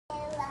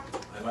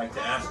I'd like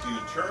to ask you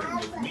to turn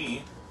with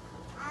me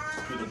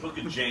to the book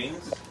of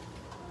James,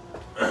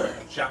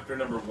 chapter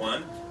number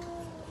 1,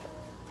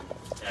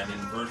 and in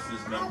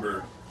verses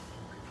number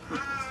 2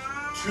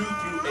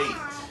 through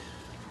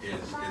 8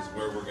 is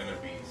where we're going to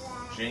be.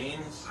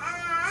 James,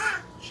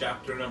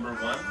 chapter number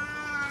 1,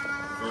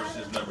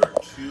 verses number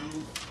 2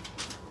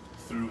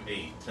 through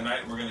 8.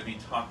 Tonight we're going to be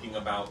talking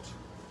about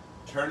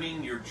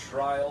turning your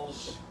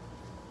trials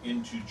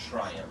into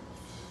triumph.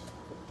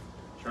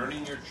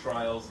 Turning your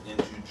trials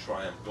into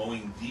triumph.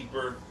 Going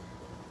deeper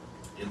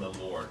in the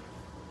Lord.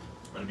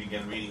 I'm going to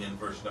begin reading in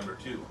verse number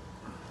 2.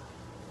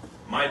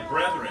 My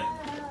brethren,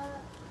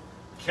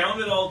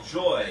 count it all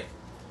joy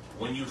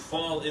when you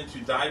fall into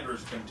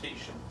divers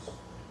temptations,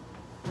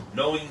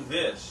 knowing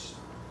this,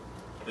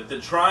 that the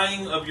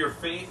trying of your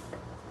faith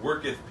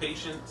worketh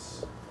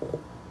patience,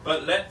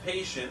 but let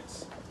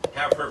patience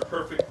have her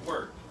perfect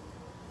work,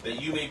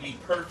 that you may be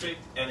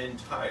perfect and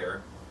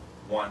entire,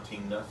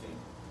 wanting nothing.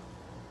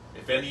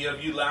 If any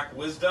of you lack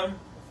wisdom,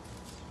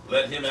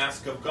 let him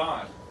ask of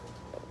God,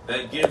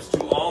 that gives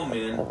to all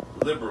men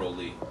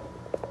liberally,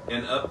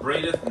 and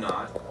upbraideth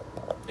not,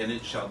 and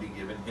it shall be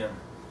given him.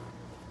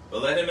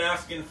 But let him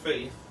ask in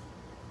faith,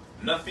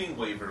 nothing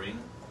wavering,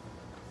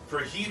 for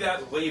he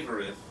that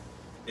wavereth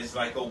is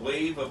like a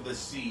wave of the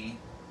sea,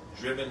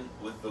 driven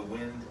with the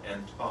wind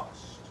and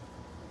tossed.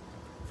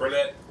 For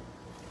let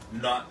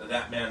not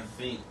that man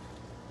think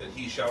that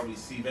he shall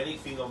receive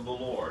anything of the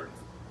Lord.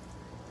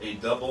 A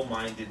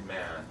double-minded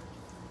man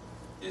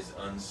is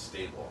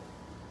unstable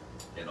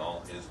in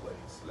all his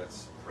ways.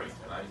 Let's pray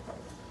tonight.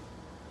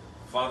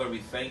 Father, we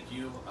thank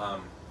you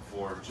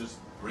for just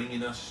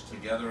bringing us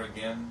together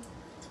again,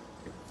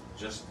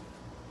 just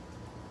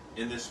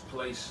in this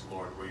place,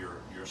 Lord, where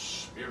your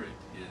Spirit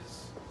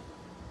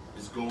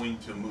is going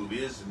to move,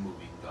 is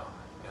moving, God.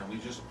 And we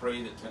just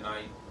pray that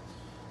tonight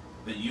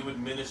that you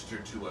would minister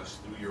to us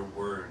through your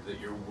word, that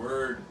your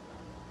word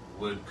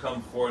would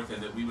come forth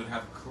and that we would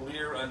have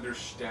clear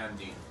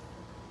understanding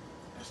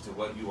as to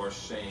what you are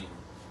saying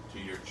to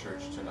your church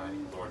tonight.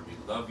 Lord, we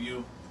love you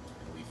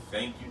and we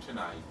thank you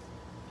tonight.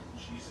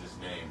 In Jesus'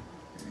 name,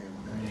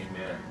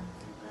 amen.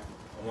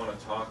 I want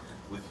to talk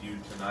with you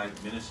tonight,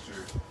 minister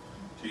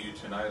to you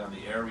tonight on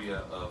the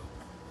area of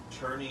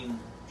turning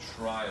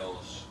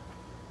trials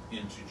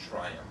into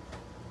triumph.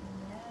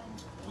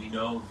 We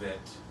know that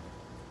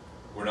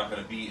we're not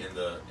going to be in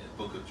the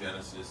book of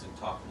Genesis and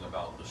talking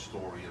about the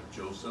story of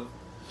Joseph,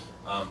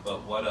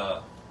 but what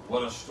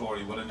a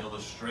story, what an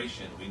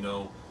illustration. We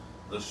know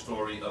the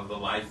story of the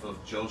life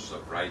of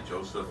Joseph, right?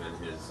 Joseph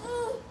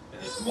in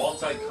his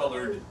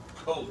multicolored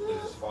coat that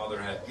his father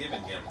had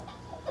given him,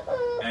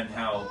 and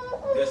how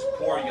this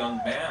poor young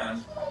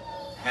man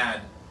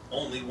had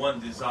only one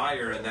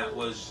desire, and that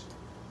was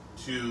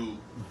to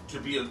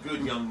be a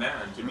good young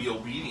man, to be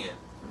obedient.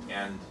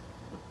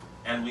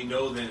 And we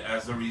know that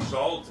as a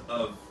result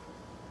of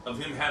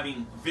him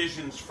having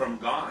visions from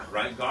God,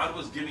 right? God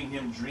was giving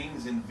him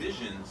dreams and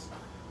visions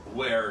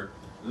where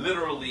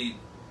literally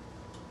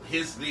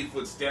his leaf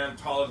would stand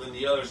taller than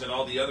the others and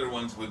all the other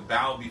ones would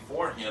bow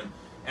before him.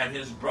 And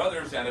his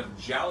brothers, out of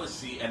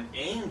jealousy and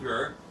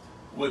anger,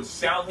 would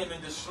sell him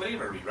into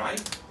slavery,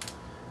 right?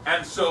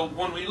 And so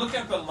when we look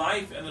at the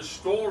life and the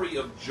story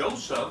of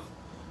Joseph,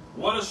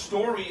 what a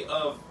story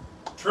of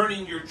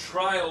turning your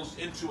trials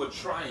into a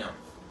triumph.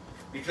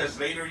 Because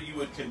later you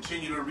would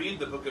continue to read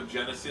the book of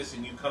Genesis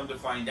and you come to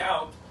find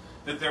out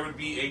that there would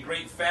be a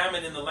great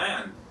famine in the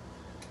land.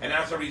 And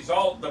as a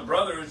result, the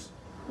brothers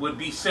would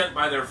be sent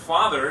by their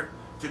father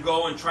to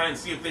go and try and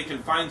see if they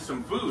can find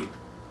some food.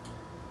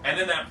 And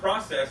in that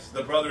process,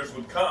 the brothers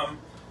would come,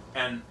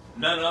 and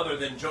none other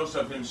than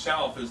Joseph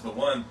himself is the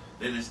one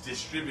that is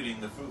distributing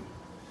the food.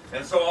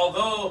 And so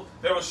although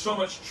there was so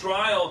much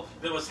trial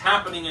that was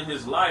happening in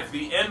his life,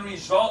 the end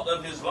result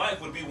of his life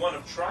would be one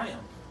of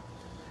triumph.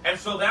 And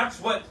so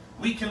that's what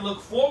we can look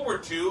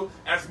forward to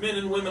as men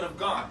and women of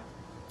God.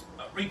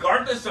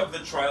 Regardless of the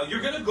trial,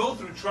 you're going to go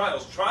through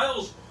trials.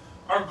 Trials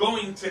are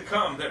going to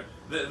come.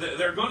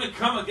 They're going to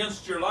come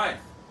against your life.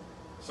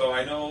 So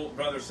I know,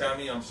 Brother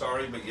Sammy, I'm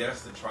sorry, but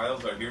yes, the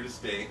trials are here to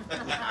stay.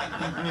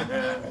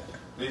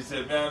 They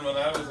said, man, when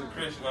I was a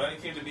Christian, when I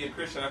came to be a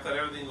Christian, I thought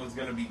everything was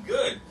going to be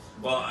good.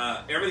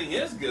 Well, everything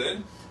is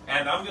good,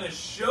 and I'm going to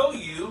show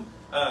you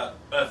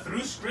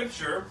through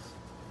Scripture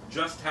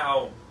just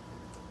how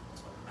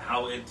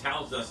it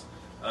tells us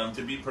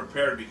to be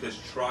prepared, because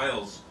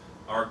trials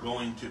are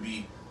going to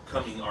be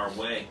coming our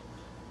way.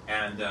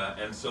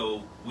 And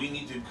so we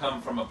need to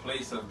come from a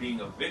place of being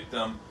a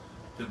victim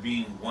to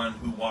being one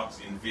who walks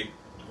in victory.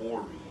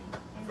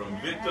 From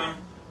victim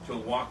to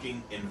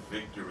walking in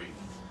victory.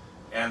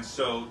 And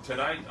so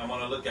tonight I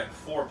want to look at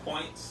 4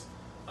 points,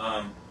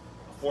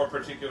 4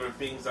 particular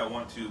things I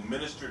want to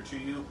minister to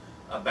you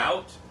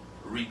about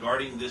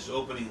regarding this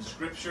opening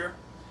scripture.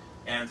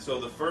 And so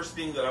the first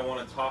thing that I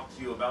want to talk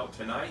to you about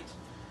tonight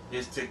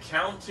is to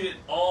count it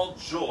all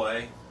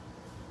joy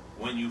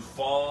when you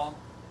fall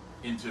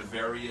into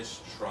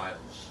various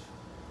trials.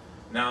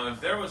 Now,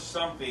 if there was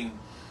something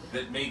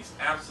that makes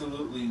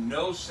absolutely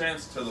no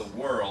sense to the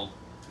world,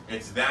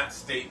 It's that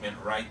statement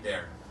right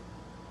there.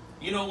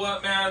 You know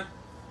what, man?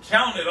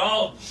 Count it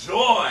all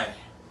joy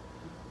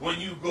when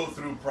you go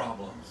through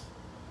problems.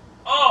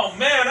 Oh,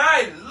 man,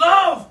 I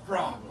love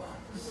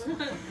problems.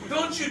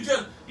 Don't you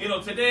just... You know,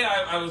 today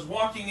I was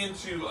walking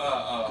into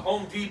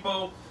Home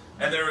Depot,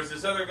 and there was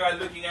this other guy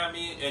looking at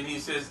me, and he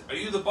says, "Are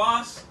you the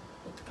boss?"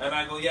 And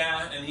I go,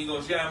 "Yeah." And he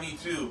goes, "Yeah, me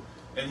too."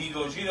 And he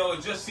goes, "You know,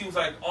 it just seems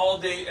like all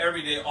day,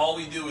 every day, all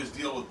we do is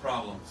deal with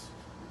problems.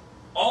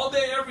 All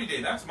day, every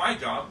day. That's my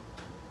job.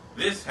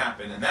 This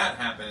happened, and that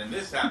happened, and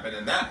this happened,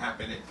 and that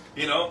happened."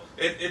 You know,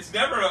 it's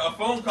never a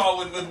phone call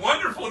with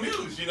wonderful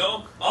news, you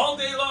know. All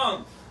day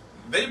long,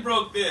 they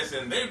broke this,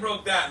 and they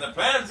broke that, and the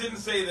plans didn't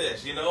say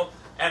this, you know.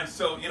 And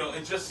so, you know,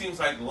 it just seems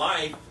like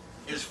life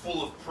is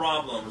full of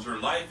problems, or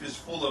life is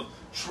full of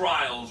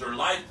trials, or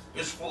life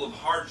is full of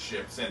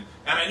hardships. And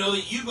I know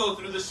that you go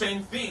through the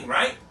same thing,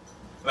 right?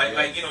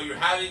 Like, you know, you're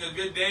having a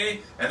good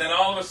day, and then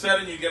all of a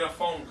sudden you get a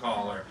phone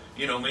call, or,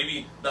 you know,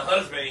 maybe the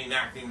husband ain't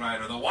acting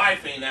right, or the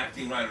wife ain't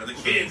acting right, or the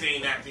kids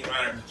ain't acting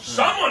right, or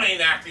someone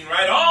ain't acting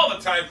right all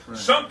the time.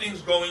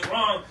 Something's going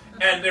wrong,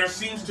 and there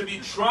seems to be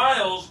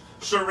trials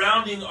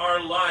surrounding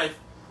our life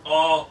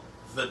all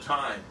the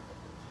time.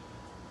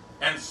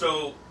 And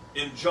so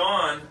in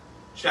John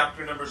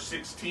chapter number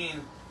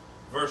 16,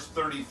 verse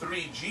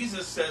 33,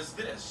 Jesus says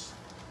this: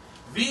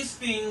 "These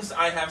things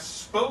I have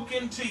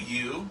spoken to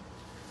you,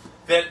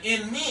 that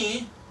in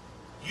me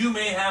you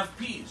may have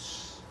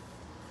peace.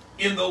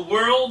 In the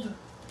world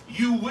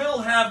you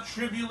will have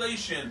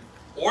tribulation,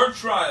 or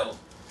trials,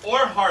 or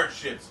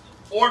hardships,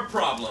 or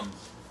problems.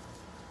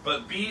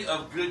 But be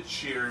of good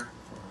cheer,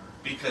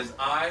 because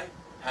I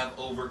have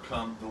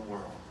overcome the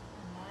world."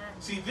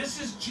 See, this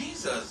is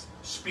Jesus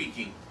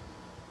speaking.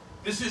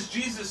 This is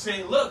Jesus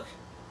saying, look,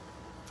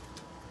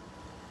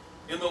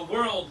 in the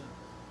world,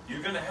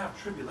 you're going to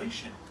have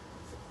tribulation.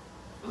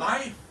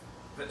 Life,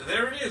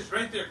 there it is,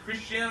 right there,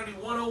 Christianity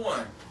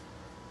 101.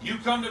 You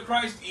come to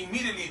Christ,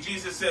 immediately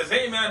Jesus says,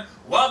 "Hey man,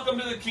 welcome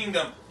to the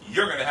kingdom.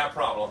 You're going to have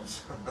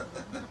problems."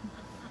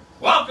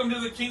 Welcome to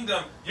the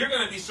kingdom. You're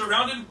going to be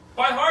surrounded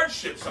by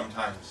hardship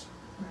sometimes.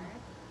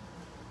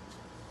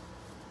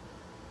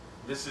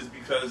 This is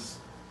because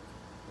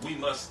we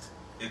must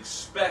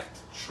expect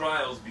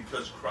trials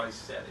because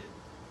Christ said it.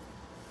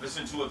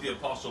 Listen to what the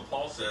Apostle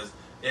Paul says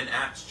in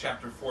Acts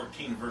chapter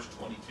 14, verse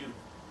 22.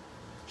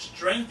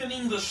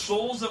 "Strengthening the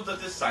souls of the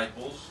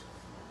disciples,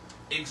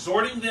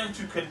 exhorting them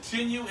to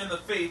continue in the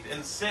faith,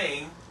 and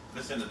saying,"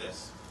 listen to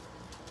this,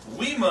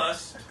 "we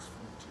must,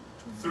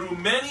 through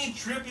many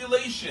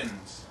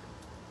tribulations,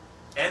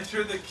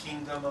 enter the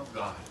kingdom of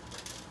God."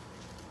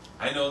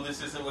 I know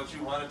this isn't what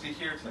you wanted to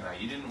hear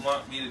tonight. You didn't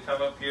want me to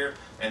come up here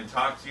and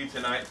talk to you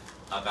tonight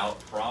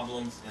about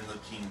problems in the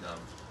kingdom,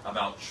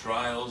 about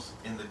trials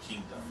in the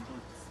kingdom.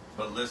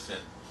 But listen,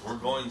 we're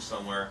going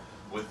somewhere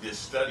with this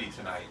study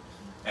tonight.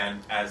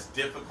 And as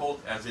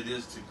difficult as it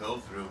is to go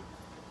through,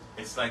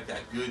 it's like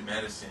that good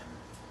medicine.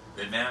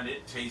 That, man,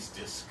 it tastes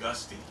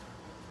disgusting.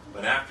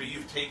 But after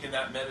you've taken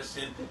that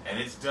medicine and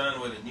it's done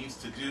what it needs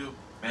to do,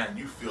 man,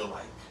 you feel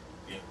like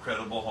the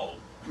Incredible Hulk.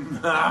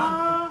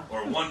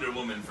 Or Wonder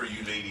Woman for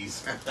you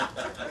ladies.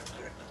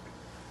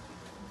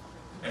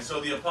 And so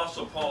the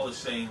Apostle Paul is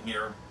saying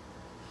here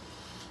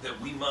that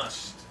we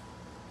must,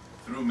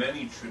 through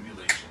many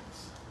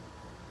tribulations,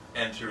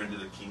 enter into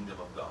the kingdom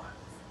of God.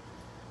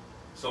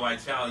 So I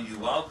tell you,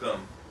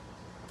 welcome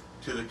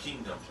to the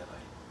kingdom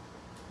tonight.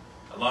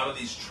 A lot of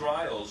these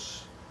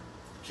trials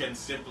can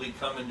simply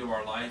come into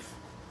our life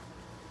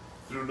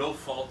through no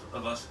fault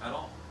of us at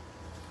all.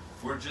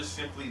 We're just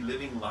simply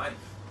living life.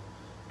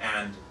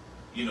 And,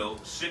 you know,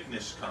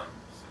 sickness comes.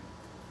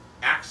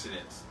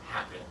 Accidents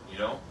happen, you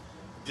know.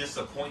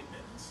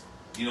 Disappointments.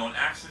 You know, an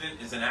accident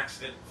is an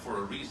accident for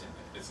a reason.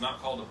 It's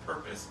not called a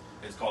purpose.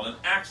 It's called an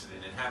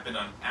accident. It happened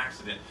on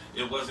accident.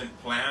 It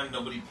wasn't planned.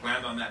 Nobody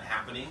planned on that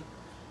happening.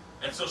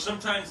 And so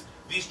sometimes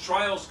these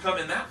trials come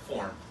in that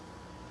form.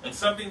 And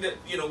something that,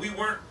 you know, we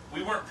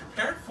weren't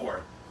prepared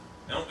for.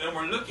 And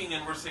we're looking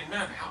and we're saying,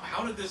 man,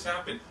 how did this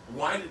happen?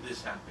 Why did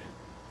this happen?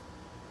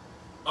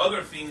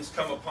 Other things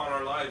come upon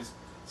our lives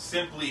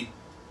simply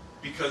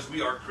because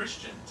we are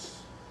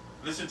Christians.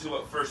 Listen to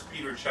what 1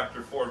 Peter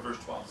chapter 4, verse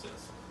 12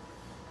 says.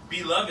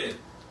 "Beloved,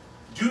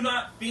 do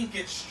not think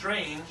it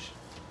strange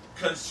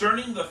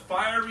concerning the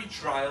fiery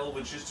trial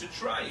which is to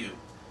try you,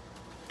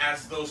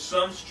 as though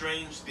some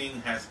strange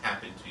thing has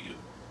happened to you.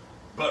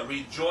 But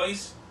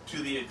rejoice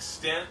to the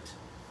extent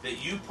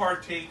that you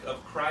partake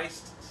of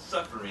Christ's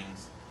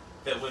sufferings,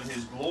 that when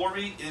his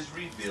glory is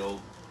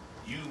revealed,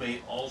 you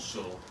may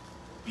also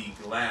be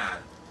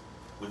glad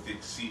with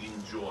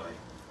exceeding joy."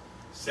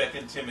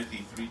 2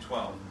 Timothy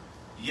 3:12.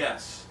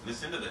 Yes,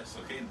 listen to this,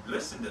 okay?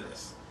 Listen to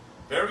this.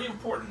 Very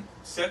important.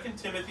 2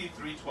 Timothy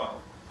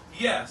 3:12.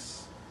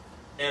 "Yes,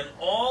 and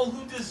all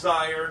who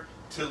desire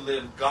to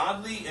live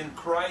godly in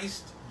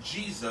Christ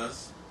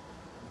Jesus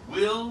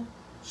will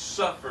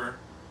suffer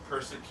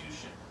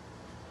persecution."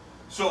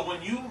 So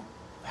when you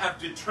have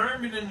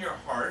determined in your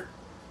heart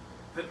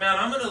that, man,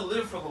 I'm going to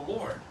live for the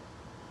Lord.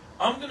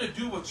 I'm going to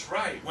do what's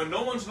right. When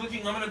no one's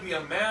looking, I'm going to be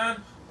a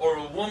man or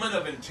a woman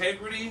of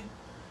integrity.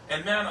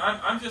 And man,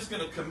 I'm just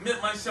going to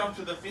commit myself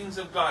to the things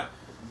of God.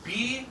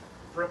 Be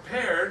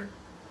prepared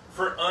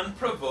for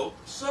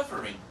unprovoked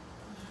suffering.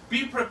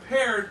 Be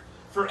prepared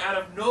for out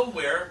of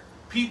nowhere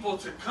people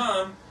to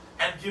come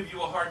and give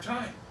you a hard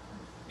time.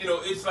 You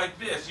know, it's like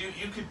this.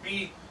 You could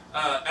be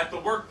at the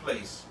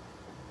workplace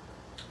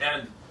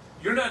and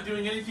you're not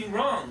doing anything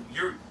wrong.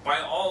 You're, by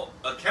all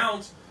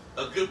accounts,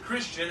 a good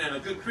Christian, and a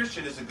good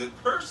Christian is a good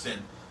person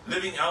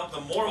living out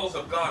the morals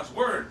of God's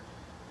Word.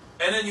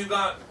 And then you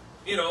got,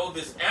 you know,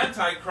 this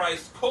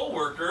antichrist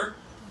co-worker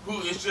who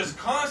is just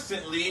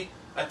constantly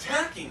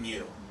attacking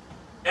you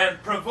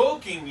and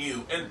provoking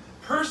you and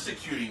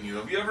persecuting you.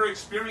 Have you ever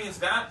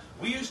experienced that?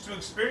 We used to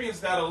experience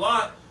that a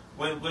lot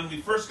when we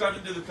first got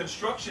into the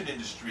construction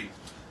industry.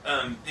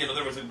 You know,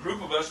 there was a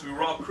group of us, we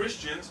were all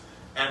Christians,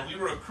 and we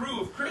were a crew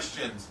of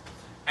Christians.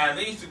 And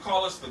they used to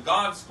call us the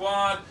God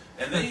Squad,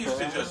 and they used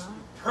to just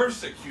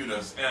persecute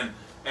us. And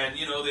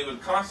you know, they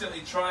would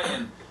constantly try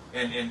and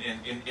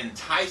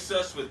entice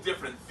us with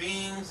different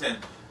things and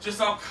just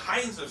all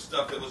kinds of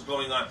stuff that was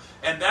going on.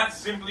 And that's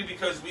simply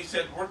because we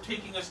said, we're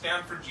taking a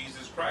stand for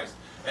Jesus Christ.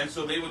 And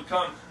so they would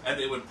come and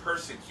they would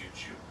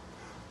persecute you.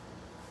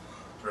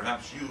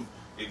 Perhaps you've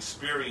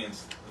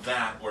experienced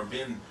that or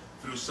been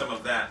through some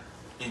of that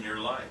in your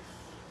life.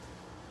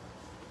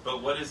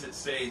 But what does it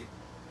say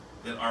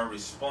that our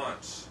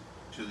response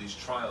to these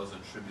trials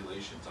and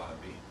tribulations ought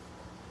to be?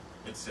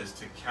 It says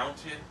to count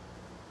it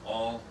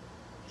all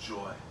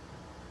joy.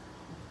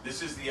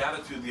 This is the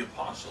attitude the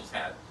apostles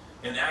had.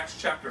 In Acts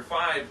chapter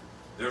 5,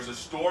 there's a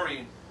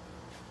story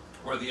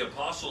where the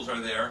apostles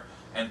are there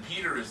and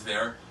Peter is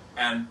there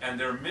and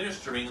they're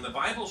ministering. And the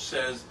Bible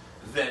says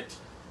that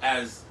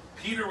as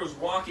Peter was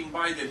walking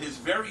by, that his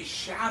very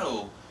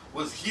shadow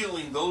was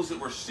healing those that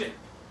were sick.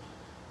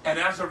 And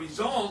as a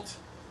result,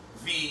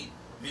 the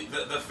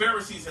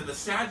Pharisees and the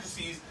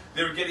Sadducees,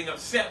 they were getting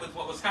upset with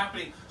what was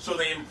happening, so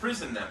they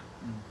imprisoned them.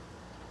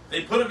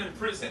 They put them in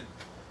prison.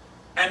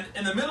 And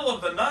in the middle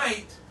of the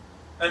night,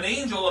 an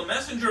angel, a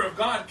messenger of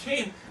God,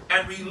 came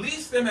and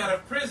released them out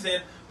of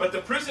prison, but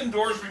the prison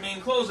doors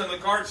remained closed and the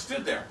guards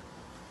stood there.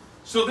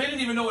 So they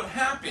didn't even know what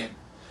happened.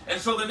 And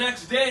so the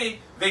next day,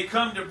 they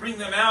come to bring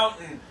them out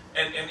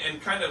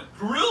and kind of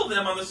grill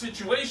them on the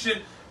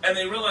situation, and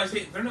they realize,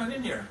 hey, they're not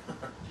in here.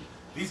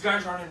 These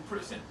guys aren't in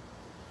prison.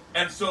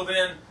 And so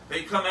then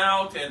they come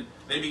out and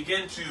they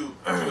begin to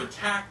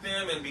attack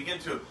them and begin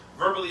to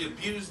verbally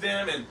abuse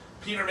them. And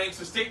Peter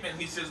makes a statement.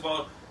 He says,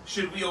 well,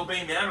 should we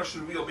obey man or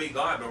should we obey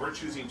God? But we're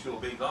choosing to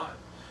obey God.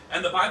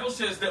 And the Bible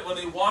says that when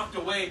they walked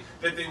away,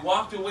 that they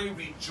walked away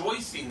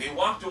rejoicing. They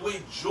walked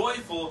away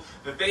joyful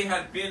that they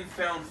had been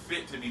found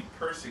fit to be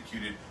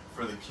persecuted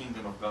for the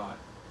kingdom of God.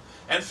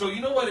 And so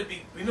you know what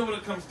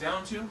it comes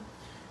down to?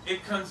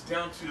 It comes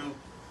down to,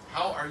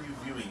 how are you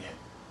viewing it?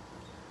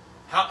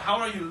 How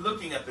are you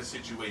looking at the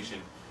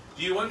situation?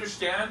 Do you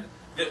understand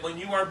that when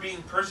you are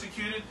being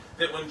persecuted,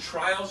 that when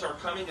trials are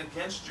coming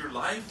against your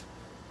life,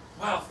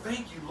 wow,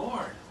 thank you,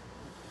 Lord.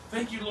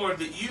 Thank you, Lord,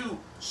 that you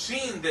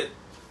seen that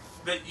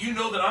you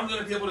know that I'm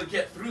going to be able to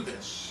get through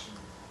this.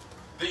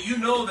 That you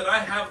know that I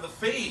have the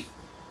faith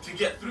to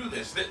get through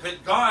this.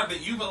 That God,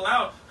 that you've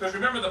allowed. Because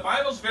remember, the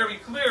Bible's very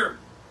clear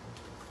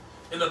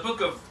in the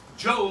book of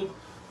Job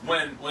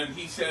when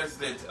he says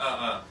that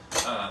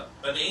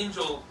an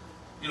angel,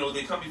 you know,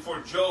 they come before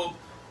Job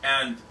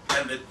and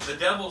the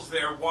devil's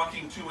there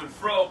walking to and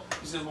fro.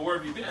 He says, well, where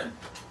have you been?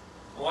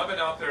 Well, I've been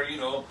out there, you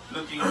know,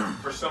 looking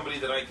for somebody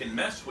that I can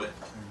mess with.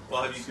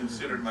 Well, have you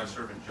considered my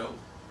servant Job?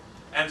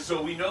 And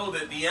so we know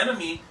that the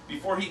enemy,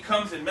 before he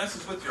comes and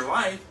messes with your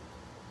life,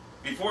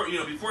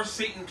 before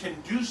Satan can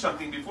do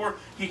something, before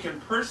he can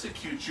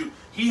persecute you,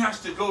 he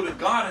has to go to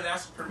God and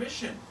ask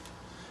permission.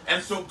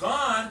 And so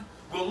God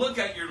will look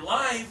at your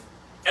life,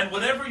 and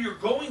whatever you're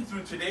going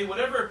through today,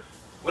 whatever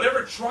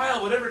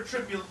trial, whatever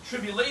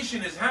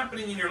tribulation is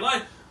happening in your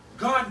life,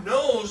 God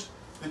knows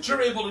that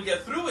you're able to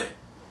get through it.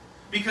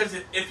 Because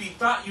if he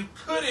thought you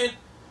couldn't,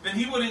 then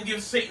he wouldn't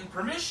give Satan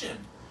permission.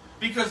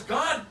 Because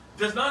God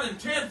does not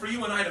intend for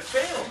you and I to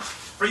fail,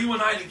 for you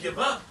and I to give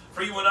up,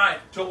 for you and I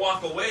to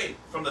walk away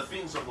from the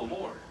things of the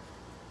Lord.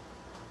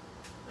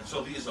 And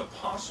so these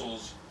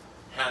apostles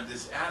had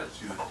this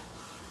attitude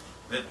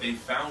that they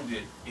found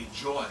it a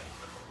joy,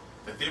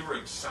 that they were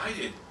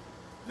excited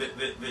that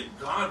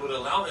God would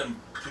allow them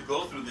to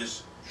go through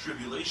this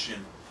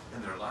tribulation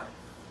in their life.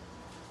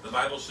 The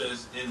Bible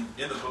says in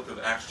the book of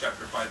Acts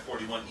chapter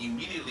 5:41,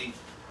 immediately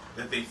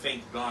that they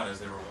thanked God as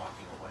they were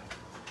walking away.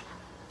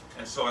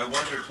 And so I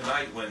wonder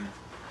tonight when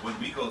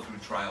we go through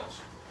trials,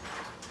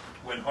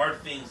 when hard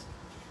things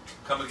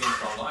come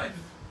against our life,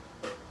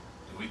 do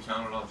we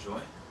count it all joy?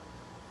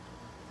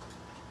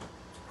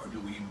 Or do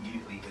we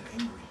immediately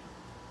get angry?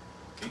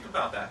 Think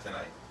about that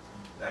tonight.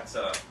 That's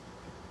a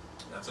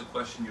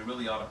question you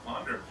really ought to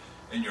ponder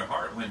in your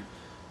heart.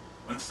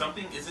 When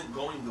something isn't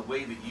going the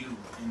way that you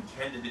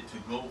intended it to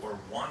go or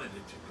wanted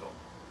it to go,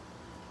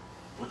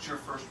 what's your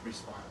first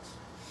response?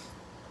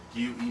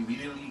 Do you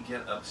immediately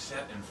get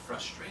upset and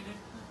frustrated?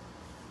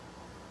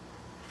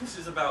 This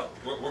is about,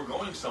 we're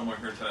going somewhere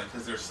here tonight,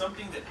 because there's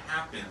something that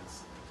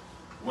happens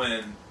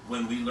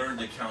when we learn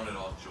to count it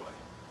all joy.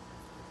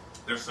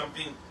 There's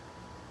something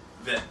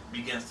that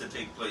begins to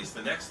take place.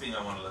 The next thing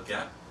I want to look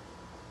at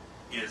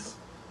is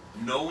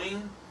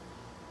knowing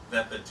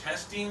that the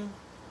testing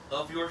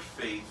of your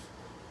faith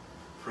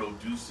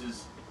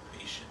produces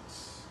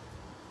patience.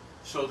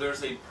 So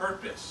there's a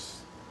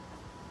purpose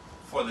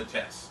for the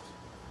test.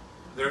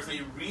 There's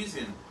a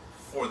reason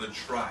for the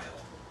trial.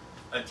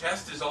 A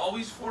test is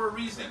always for a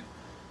reason.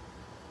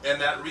 And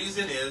that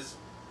reason is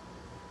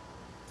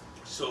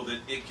so that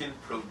it can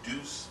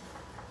produce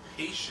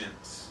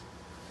patience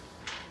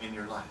in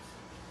your life.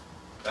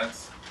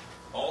 That's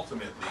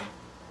ultimately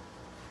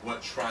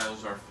what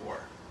trials are for.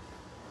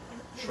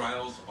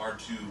 Trials are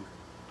to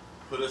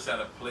put us at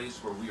a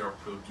place where we are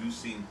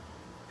producing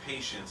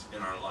patience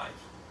in our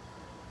life.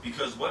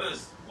 Because what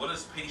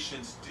does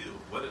patience do?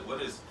 What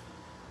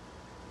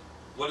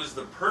is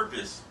the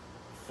purpose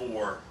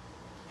for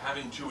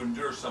having to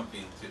endure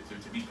something,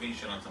 to be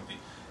patient on something?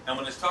 And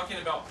when it's talking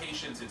about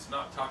patience, it's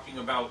not talking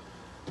about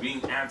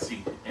being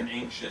antsy and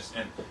anxious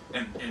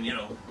and you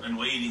know, and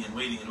waiting and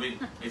waiting and waiting.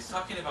 It's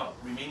talking about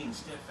remaining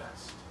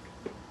steadfast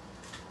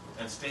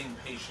and staying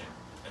patient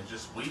and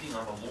just waiting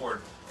on the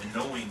Lord and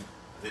knowing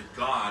that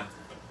God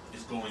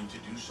is going to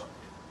do something.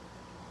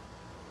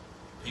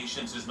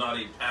 Patience is not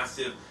a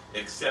passive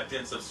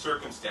acceptance of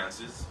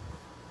circumstances,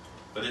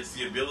 but it's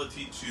the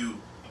ability to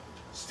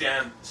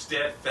stand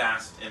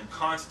steadfast and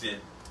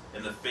constant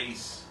in the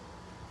face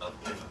of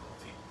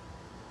difficulty,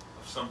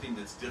 of something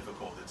that's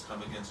difficult that's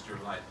come against your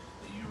life,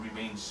 that you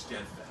remain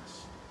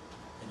steadfast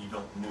and you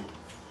don't move.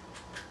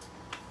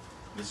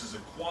 This is a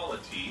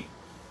quality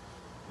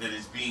that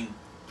is being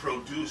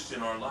produced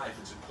in our life.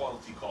 It's a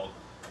quality called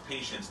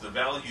patience. The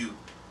value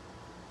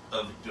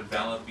of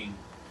developing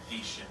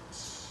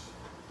patience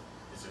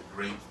is a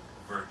great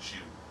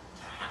virtue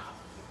to have.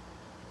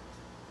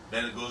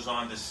 Then it goes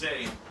on to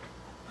say,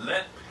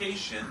 let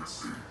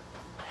patience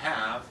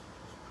have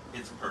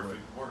its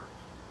perfect work.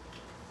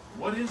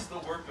 What is the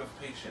work of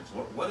patience?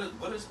 What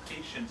does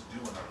patience do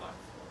in our life?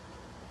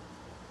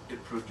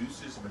 It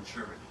produces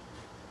maturity.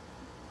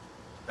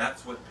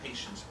 That's what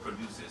patience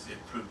produces.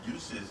 It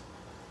produces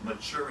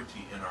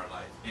maturity in our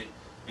life.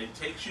 It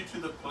takes you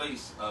to the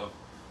place of,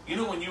 you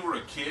know, when you were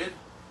a kid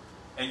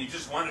and you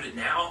just wanted it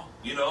now,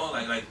 you know,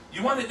 like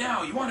you want it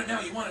now, you want it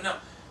now, you want it now.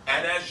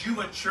 And as you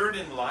matured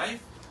in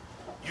life,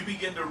 you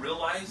begin to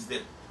realize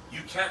that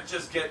you can't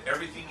just get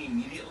everything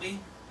immediately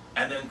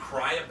and then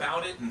cry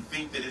about it and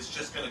think that it's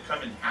just going to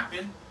come and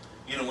happen.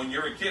 You know, when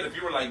you're a kid, if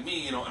you were like me,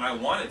 you know, and I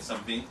wanted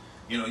something,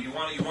 you know, you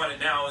want it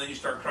now, and then you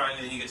start crying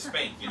and then you get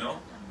spanked, you know.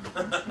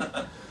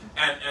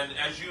 and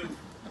as you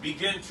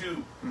begin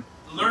to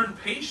learn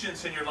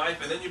patience in your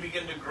life and then you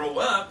begin to grow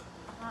up,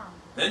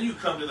 then you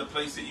come to the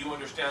place that you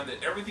understand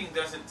that everything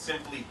doesn't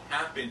simply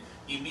happen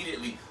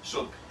immediately.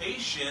 So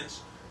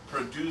patience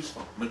produces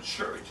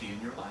maturity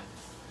in your life.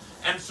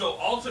 And so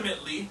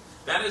ultimately,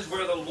 that is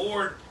where the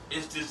Lord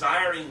is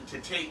desiring to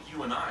take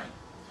you and I.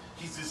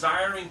 He's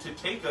desiring to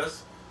take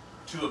us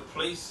to a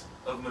place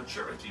of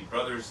maturity.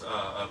 Brothers,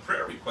 a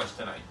prayer request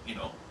tonight, you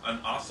know, an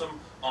awesome,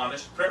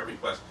 honest prayer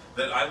request,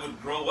 that I would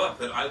grow up,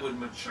 that I would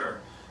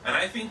mature. And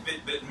I think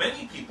that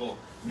many people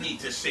need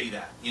to say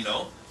that, you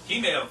know. He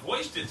may have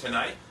voiced it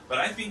tonight, but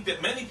I think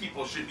that many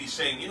people should be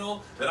saying, you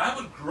know, that I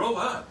would grow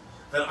up,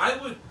 that I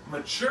would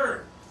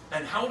mature.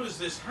 And how does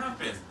this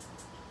happen?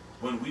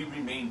 When we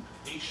remain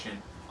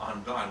patient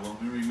on God, when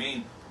we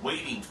remain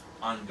waiting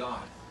on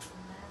God.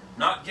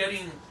 Not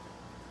getting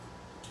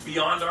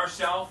beyond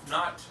ourselves,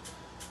 not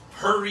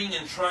hurrying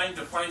and trying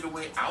to find a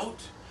way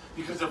out.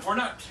 Because if we're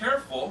not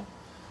careful,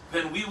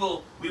 then we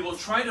will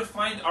try to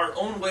find our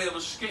own way of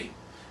escape.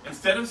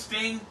 Instead of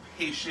staying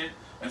patient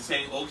and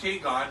saying, okay,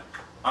 God,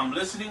 I'm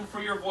listening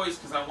for your voice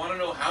because I want to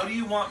know, how do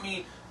you want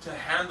me to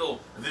handle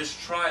this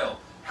trial?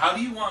 How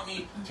do you want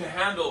me to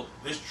handle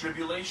this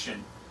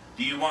tribulation?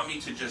 Do you want me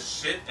to just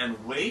sit and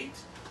wait?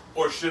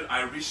 Or should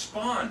I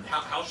respond?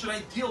 How should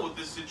I deal with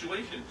this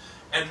situation?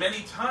 And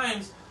many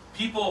times,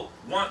 people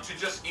want to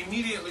just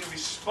immediately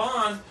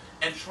respond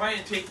and try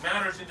and take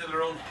matters into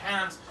their own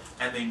hands,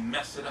 and they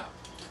mess it up.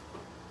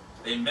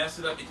 They mess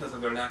it up because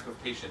of their lack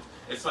of patience.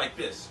 It's like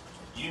this.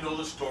 You know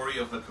the story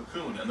of the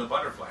cocoon and the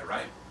butterfly,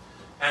 right?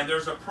 And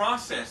there's a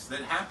process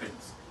that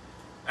happens.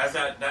 As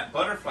that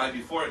butterfly,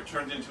 before it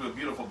turns into a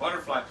beautiful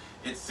butterfly,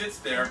 it sits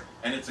there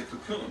and it's a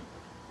cocoon.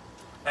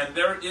 And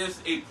there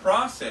is a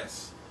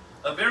process,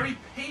 a very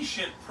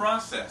patient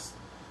process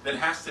that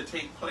has to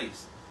take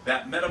place.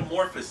 That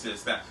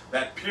metamorphosis,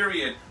 that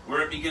period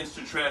where it begins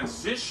to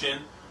transition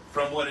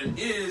from what it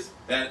is,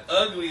 that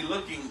ugly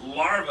looking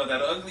larva,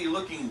 that ugly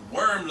looking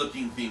worm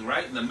looking thing,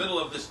 right? In the middle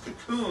of this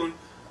cocoon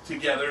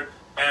together.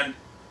 And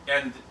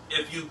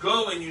if you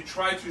go and you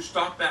try to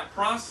stop that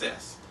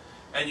process,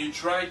 and you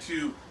try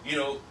to, you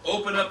know,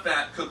 open up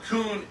that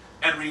cocoon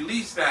and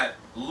release that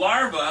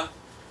larva,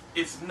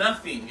 it's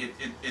nothing.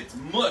 It's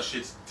mush.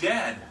 It's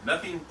dead.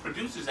 Nothing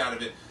produces out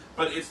of it.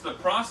 But it's the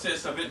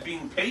process of it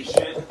being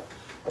patient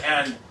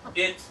and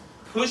it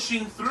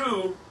pushing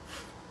through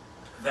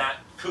that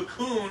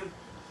cocoon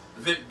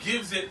that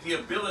gives it the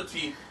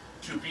ability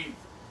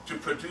to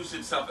produce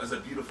itself as a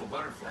beautiful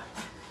butterfly.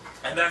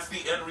 And that's the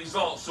end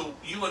result. So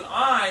you and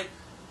I,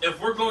 if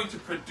we're going to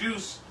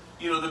produce,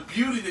 the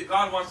beauty that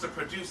God wants to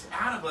produce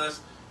out of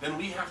us, then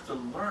we have to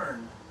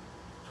learn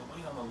to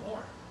wait on the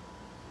Lord.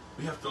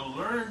 We have to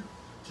learn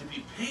to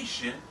be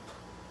patient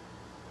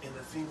in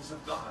the things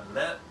of God.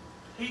 Let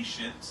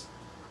patience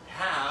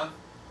have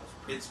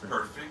its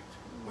perfect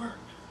work.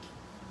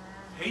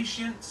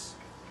 Patience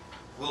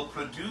will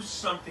produce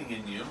something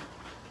in you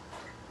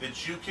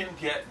that you can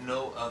get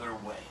no other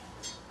way.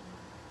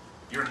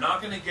 You're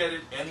not going to get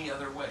it any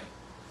other way.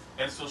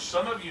 And so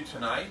some of you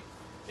tonight,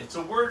 it's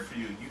a word for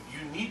you.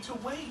 You need to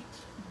wait.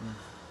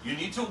 You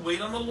need to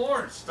wait on the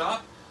Lord.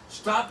 Stop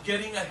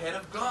getting ahead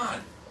of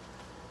God.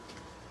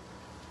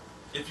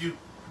 If you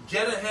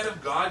get ahead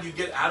of God, you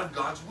get out of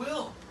God's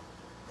will.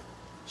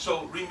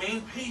 So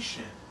remain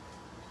patient.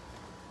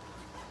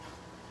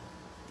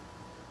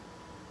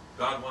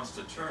 God wants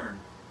to turn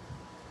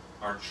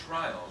our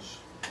trials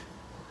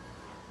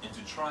into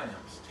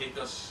triumphs. Take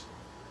us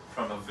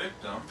from a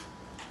victim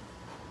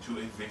to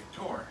a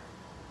victor.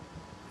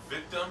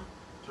 Victim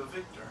to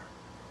victor.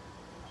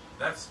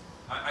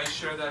 I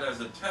share that as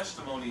a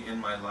testimony in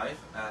my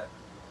life. At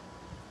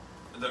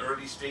the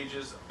early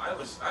stages, I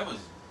was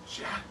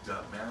jacked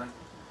up, man.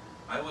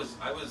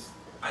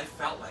 I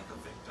felt like a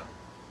victim.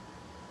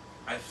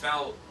 I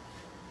felt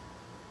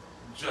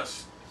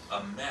just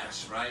a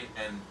mess, right?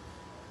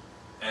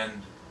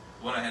 And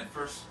when I had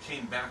first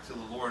came back to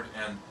the Lord,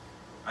 and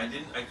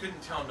I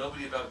couldn't tell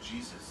nobody about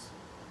Jesus.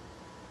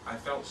 I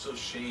felt so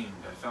shamed.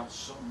 I felt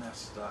so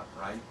messed up,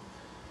 right?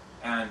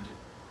 And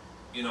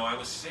I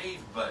was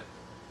saved, but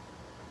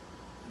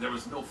there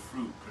was no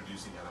fruit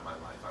producing out of my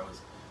life.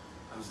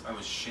 I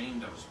was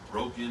shamed. I was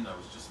broken. I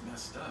was just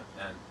messed up.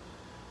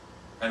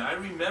 And I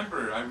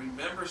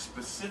remember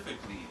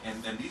specifically,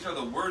 and these are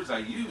the words I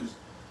used.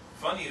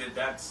 Funny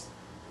that's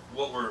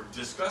what we're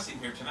discussing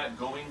here tonight,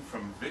 going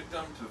from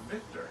victim to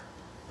victor.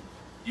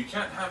 You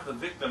can't have the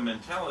victim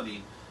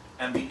mentality,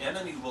 and the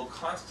enemy will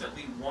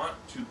constantly want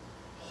to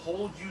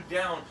hold you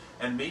down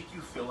and make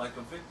you feel like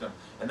a victim.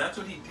 And that's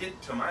what he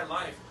did to my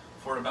life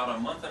for about a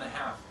month and a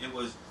half.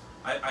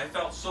 I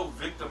felt so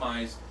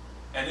victimized,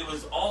 and it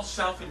was all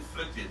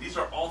self-inflicted. These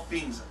are all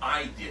things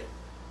I did.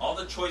 All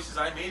the choices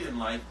I made in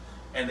life,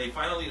 and they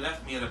finally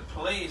left me at a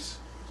place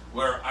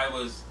where I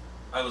was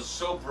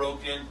so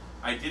broken.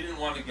 I didn't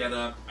want to get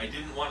up. I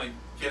didn't want to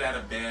get out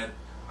of bed.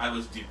 I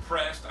was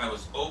depressed. I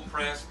was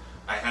oppressed.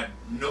 I had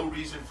no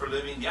reason for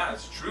living. Yeah,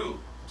 it's true.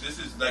 This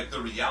is like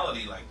the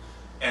reality.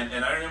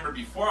 And I remember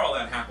before all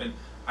that happened,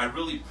 I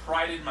really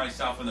prided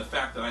myself in the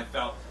fact that I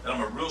felt that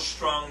I'm a real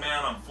strong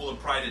man. I'm full of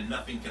pride and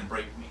nothing can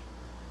break me.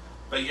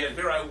 But yet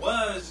here I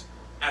was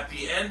at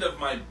the end of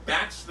my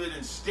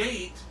backslidden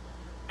state,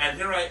 and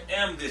here I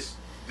am, this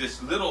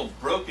little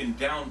broken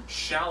down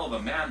shell of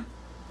a man,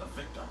 a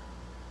victim.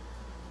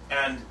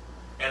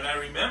 And I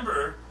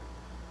remember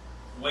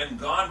when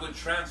God would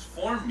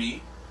transform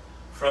me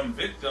from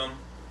victim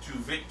to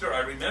victor.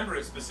 I remember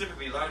it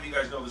specifically. A lot of you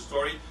guys know the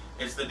story.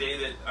 It's the day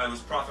that I was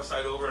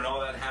prophesied over and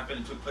all that happened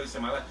and took place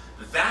in my life.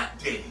 That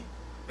day,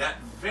 that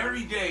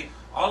very day,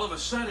 all of a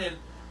sudden,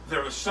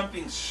 there was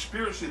something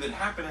spiritually that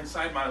happened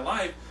inside my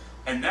life.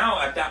 And now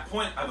at that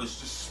point, I was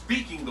just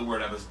speaking the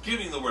word. I was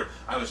giving the word.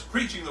 I was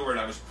preaching the word.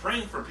 I was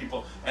praying for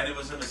people. And it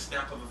was in the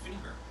snap of a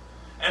finger.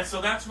 And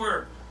so that's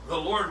where the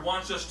Lord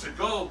wants us to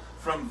go,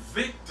 from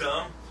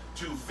victim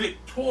to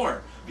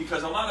victor.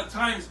 Because a lot of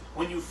times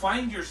when you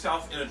find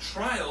yourself in a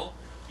trial,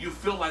 you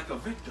feel like a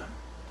victim.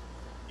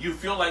 You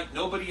feel like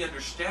nobody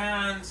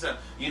understands.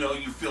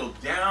 You feel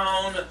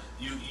down.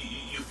 You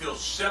feel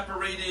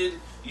separated.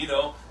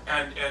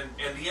 And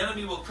the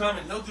enemy will come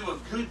and he'll do a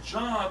good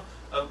job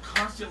of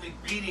constantly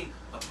beating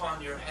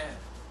upon your head.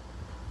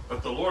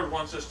 But the Lord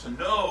wants us to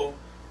know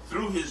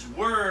through His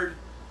Word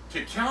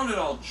to count it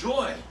all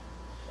joy.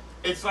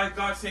 It's like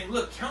God saying,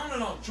 look, count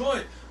it all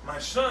joy, my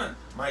son,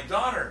 my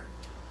daughter.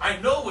 I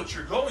know what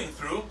you're going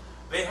through.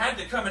 They had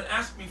to come and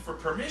ask me for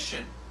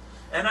permission.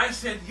 And I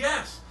said,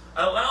 yes,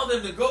 allow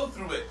them to go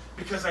through it,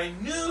 because I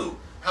knew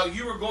how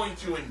you were going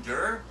to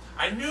endure.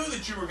 I knew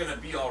that you were going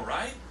to be all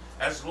right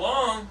as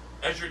long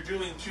as you're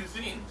doing two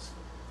things.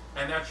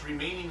 And that's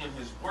remaining in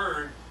His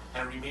Word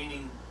and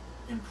remaining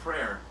in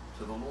prayer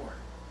to the Lord.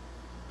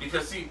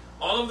 Because see,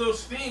 all of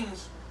those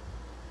things,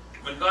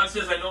 when God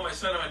says, I know my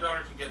son and my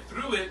daughter can get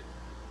through it,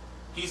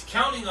 He's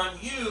counting on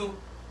you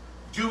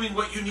doing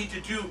what you need to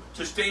do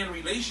to stay in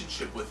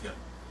relationship with Him.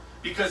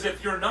 Because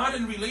if you're not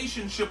in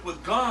relationship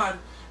with God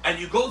and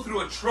you go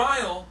through a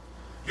trial,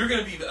 you're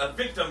going to be a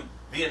victim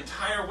the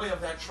entire way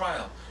of that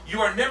trial.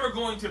 You are never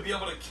going to be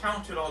able to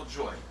count it all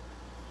joy.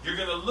 You're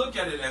going to look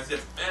at it as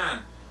if,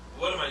 man,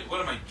 what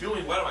am I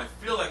doing? Why do I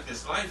feel like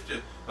this? Life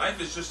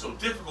is just so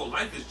difficult.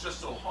 Life is just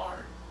so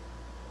hard.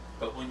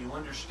 But when you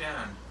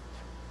understand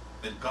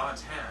that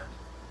God's hand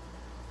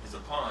is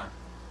upon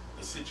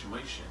the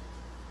situation,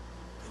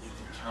 then you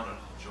can count it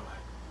all joy.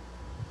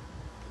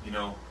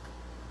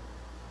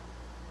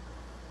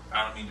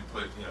 I don't mean to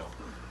put,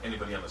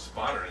 anybody on the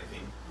spot or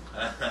anything.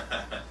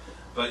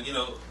 But,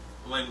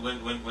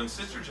 when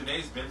Sister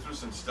Janae's been through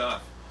some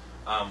stuff,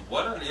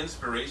 what an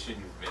inspiration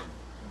you've been.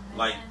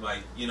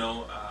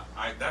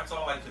 That's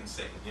all I can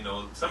say.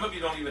 Some of you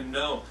don't even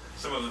know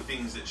some of the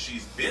things that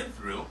she's been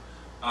through,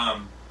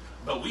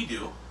 but we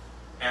do.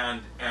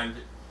 And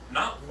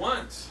not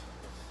once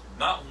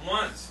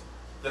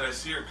did I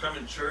see her come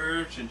in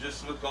church and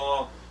just look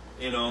all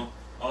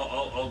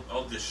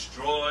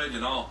destroyed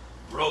and all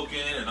broken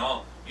and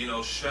all,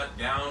 shut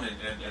down.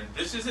 And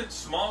this isn't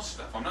small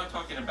stuff. I'm not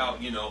talking about,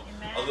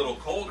 a little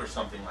cold or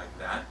something like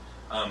that.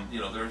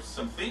 There's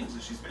some things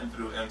that she's been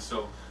through. And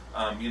so,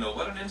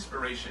 what an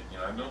inspiration.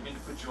 I don't mean to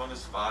put you on the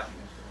spot.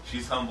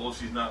 She's humble.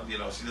 She's not, she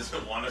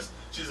doesn't want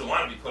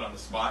to be put on the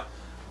spot.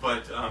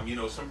 But,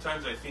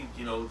 sometimes I think,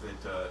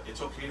 that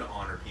it's okay to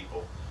honor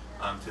people,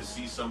 to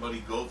see somebody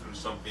go through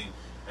something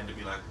and to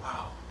be like,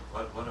 wow,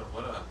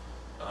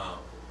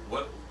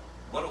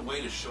 what a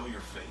way to show your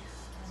faith.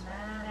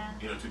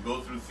 To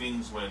go through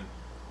things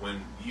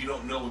when you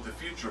don't know what the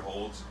future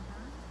holds,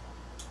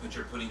 but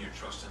you're putting your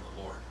trust in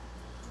the Lord.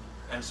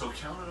 And so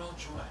count it all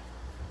joy.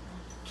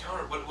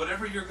 Count it,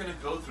 whatever you're going to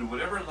go through,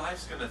 whatever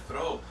life's going to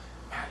throw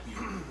at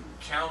you,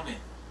 count it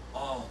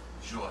all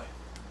joy.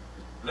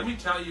 Let me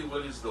tell you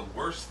what is the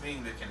worst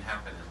thing that can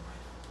happen in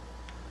life.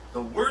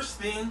 The worst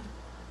thing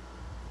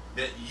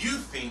that you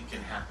think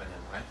can happen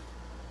in life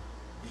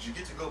is you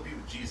get to go be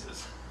with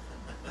Jesus.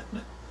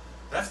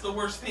 That's the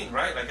worst thing,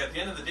 right? Like at the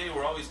end of the day,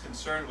 we're always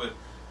concerned with,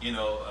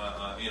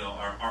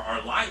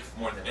 our life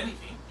more than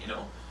anything,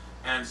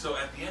 And so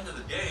at the end of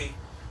the day,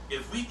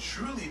 if we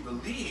truly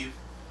believe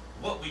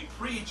what we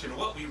preach and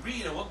what we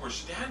read and what we're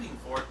standing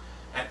for,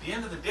 at the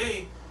end of the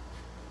day,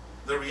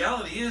 the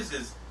reality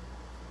is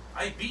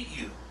I beat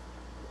you.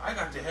 I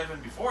got to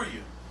heaven before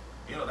you.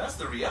 That's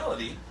the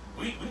reality.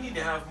 We need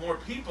to have more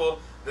people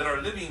that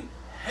are living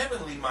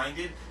heavenly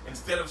minded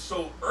instead of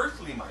so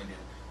earthly minded.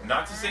 And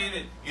not to say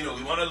that,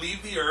 we want to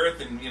leave the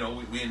earth and,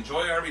 we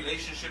enjoy our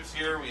relationships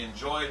here. We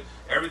enjoy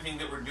everything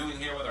that we're doing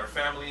here with our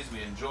families.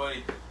 We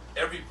enjoy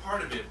every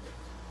part of it.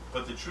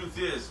 But the truth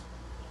is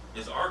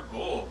our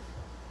goal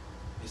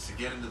is to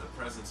get into the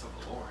presence of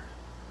the Lord.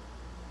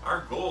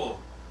 Our goal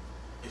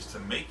is to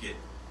make it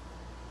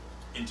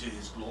into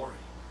His glory.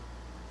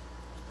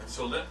 And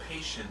so let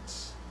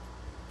patience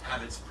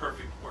have its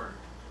perfect word.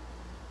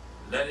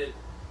 Let it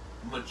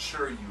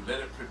mature you. Let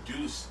it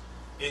produce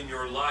in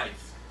your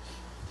life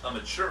a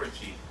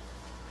maturity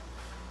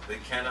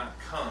that cannot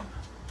come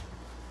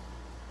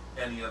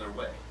any other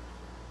way.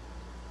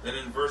 Then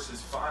in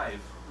verses 5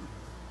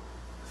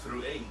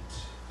 through 8,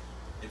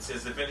 it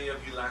says, if any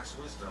of you lacks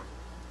wisdom,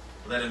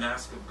 let him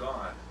ask of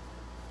God,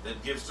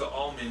 that gives to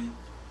all men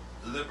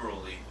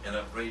liberally and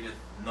upbraideth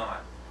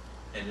not,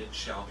 and it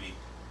shall be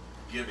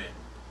given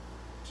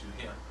to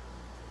him.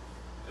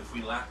 If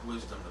we lack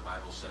wisdom, the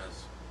Bible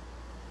says,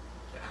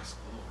 to ask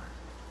the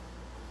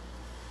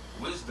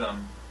Lord.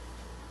 Wisdom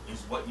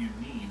is what you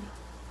need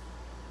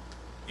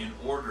in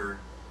order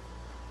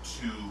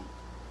to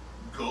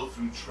go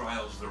through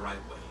trials the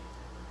right way.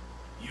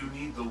 You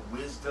need the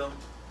wisdom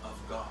of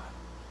God.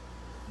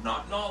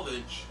 Not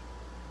knowledge.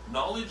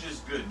 Knowledge is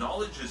good.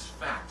 Knowledge is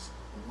facts.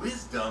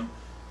 Wisdom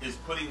is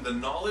putting the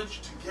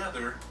knowledge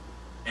together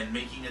and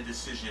making a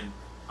decision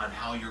on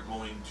how you're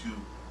going to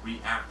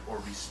react or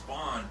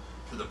respond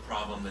to the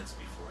problem that's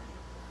before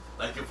you.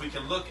 Like if we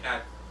can look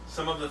at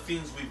some of the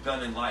things we've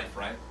done in life,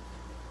 right?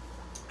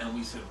 And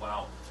we said,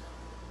 wow,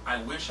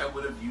 I wish I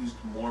would have used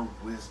more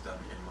wisdom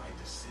in my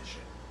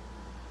decision.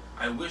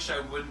 I wish I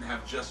wouldn't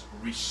have just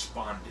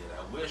responded.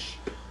 I wish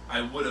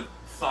I would have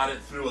thought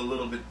it through a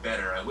little bit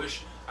better. I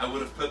wish I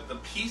would have put the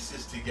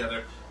pieces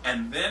together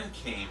and then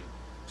came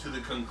to the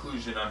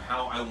conclusion on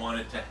how I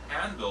wanted to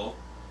handle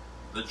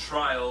the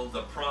trial,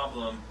 the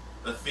problem,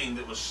 the thing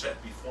that was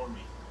set before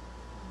me.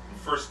 In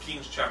 1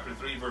 Kings chapter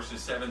 3,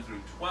 verses 7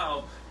 through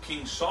 12,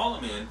 King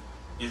Solomon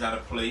is at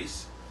a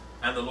place,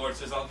 and the Lord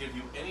says, I'll give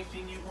you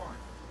anything you want.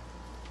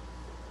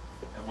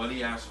 And what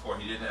he asked for,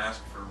 he didn't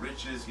ask for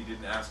riches, he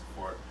didn't ask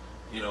for,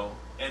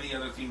 any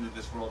other thing that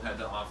this world had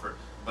to offer.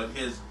 But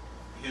his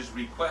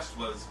request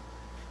was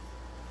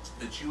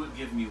that you would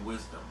give me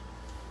wisdom.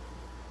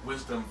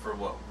 Wisdom for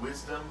what?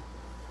 Wisdom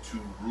to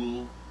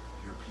rule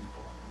your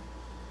people.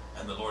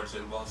 And the Lord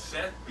said, well,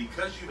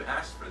 because you've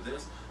asked for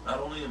this, not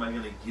only am I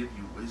going to give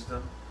you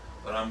wisdom,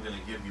 but I'm going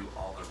to give you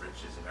all the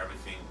riches and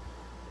everything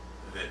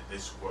that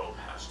this world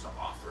has to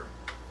offer.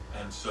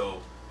 And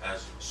so,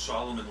 as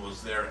Solomon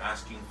was there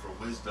asking for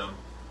wisdom,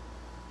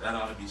 that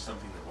ought to be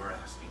something that we're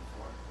asking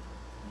for.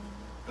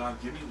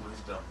 God, give me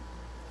wisdom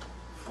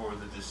for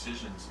the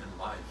decisions in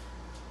life.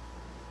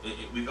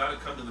 We've got to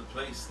come to the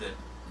place that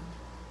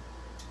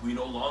we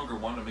no longer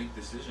want to make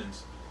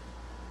decisions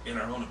in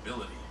our own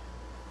ability.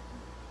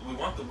 We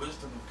want the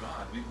wisdom of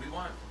God.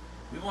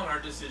 We want our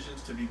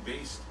decisions to be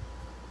based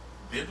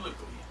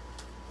biblically.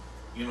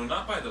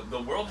 Not by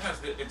the world has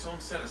its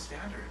own set of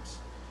standards.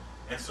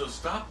 And so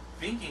stop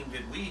thinking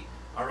that we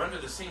are under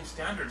the same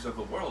standards of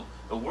the world.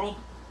 The world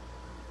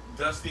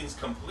does things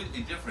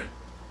completely different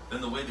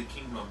than the way the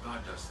kingdom of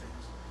God does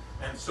things.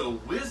 And so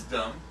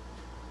wisdom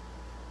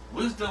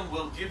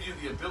will give you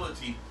the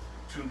ability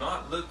to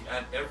not look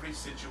at every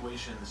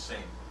situation the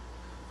same.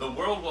 The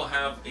world will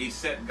have a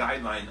set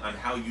guideline on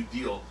how you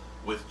deal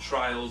with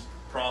trials,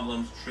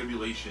 problems,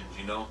 tribulations,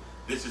 you know.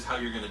 This is how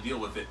you're going to deal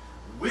with it.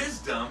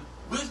 Wisdom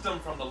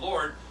from the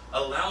Lord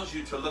allows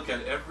you to look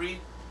at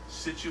every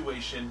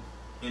situation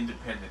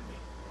independently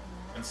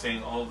and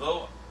saying,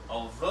 although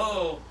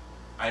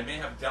I may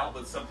have dealt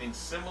with something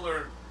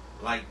similar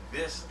like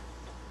this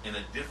in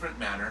a different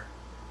manner,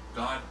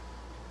 God,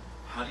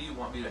 how do you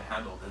want me to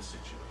handle this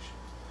situation?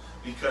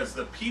 Because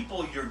the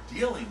people you're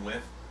dealing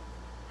with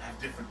have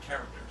different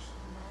characters.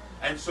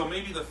 And so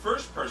maybe the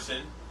first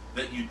person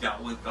that you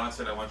dealt with, God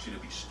said, I want you to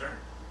be stern.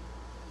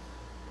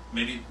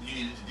 Maybe you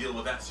needed to deal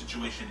with that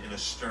situation in a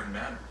stern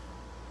manner.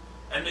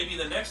 And maybe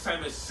the next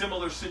time a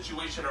similar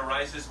situation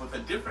arises with a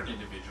different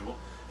individual,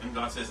 and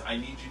God says, I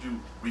need you to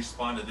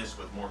respond to this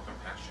with more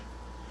compassion.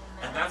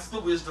 And that's the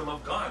wisdom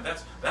of God.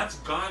 That's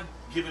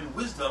God-given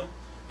wisdom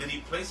that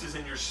He places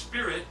in your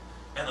spirit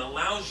and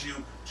allows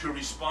you to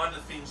respond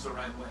to things the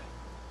right way.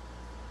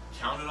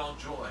 Count it all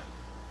joy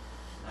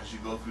as you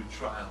go through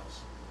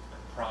trials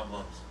and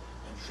problems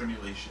and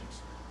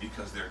tribulations,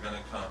 because they're going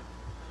to come.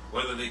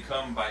 Whether they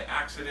come by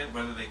accident,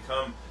 whether they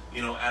come,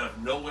 out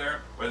of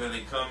nowhere, whether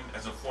they come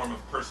as a form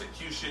of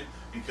persecution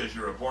because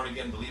you're a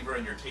born-again believer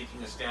and you're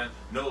taking a stand,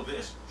 know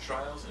this,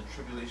 trials and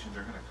tribulations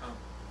are going to come.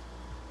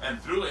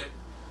 And through it,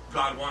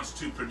 God wants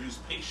to produce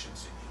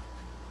patience in you.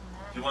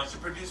 He wants to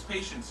produce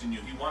patience in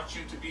you. He wants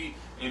you to be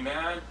a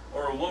man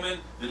or a woman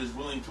that is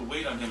willing to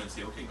wait on Him and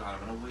say, okay, God,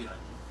 I'm going to wait on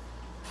you.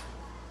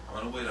 I'm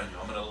going to wait on you.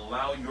 I'm going to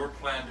allow your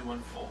plan to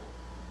unfold.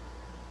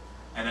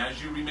 And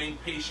as you remain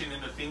patient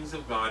in the things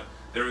of God,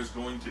 there is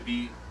going to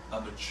be a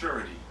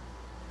maturity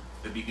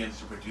that begins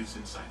to produce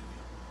inside of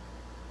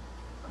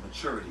you. A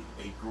maturity,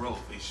 a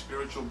growth, a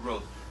spiritual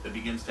growth that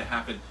begins to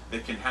happen,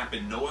 that can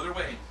happen no other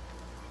way.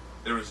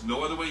 There is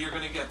no other way you're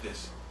going to get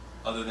this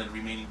other than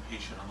remaining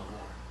patient on the Lord.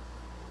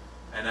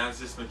 And as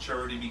this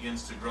maturity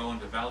begins to grow and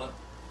develop,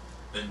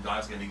 then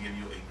God's going to give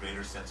you a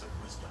greater sense of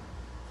wisdom.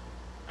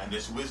 And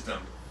this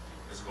wisdom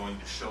is going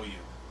to show you,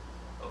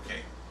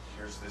 okay,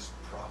 here's this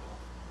problem.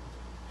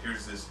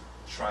 Here's this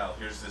trial.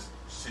 Here's this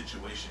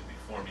situation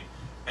before me.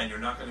 And you're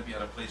not going to be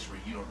at a place where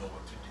you don't know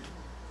what to do.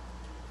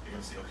 You're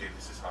going to say, okay,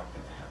 this is how I'm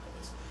going to handle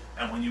this.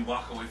 And when you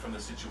walk away from the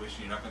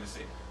situation, you're not going to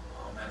say,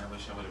 oh man, I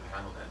wish I would have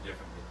handled that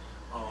differently.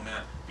 Oh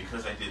man,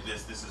 because I did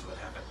this, this is what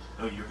happened.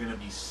 No, you're going to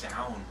be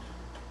sound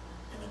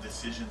in the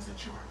decisions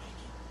that you are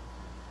making.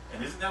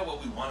 And isn't that what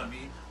we want to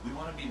be? We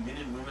want to be men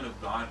and women of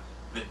God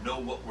that know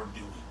what we're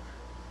doing.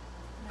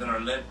 That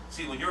are led.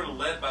 See, when you're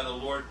led by the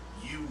Lord,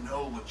 you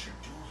know what you're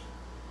doing.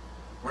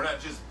 We're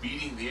not just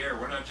beating the air.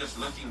 We're not just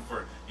looking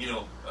for,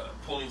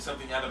 pulling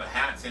something out of a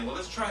hat saying, well,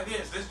 let's try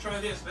this, let's try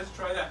this, let's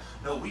try that.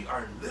 No, we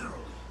are literally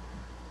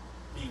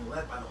being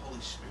led by the Holy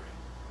Spirit,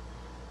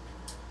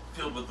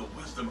 filled with the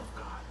wisdom of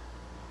God.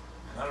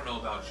 And I don't know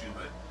about you,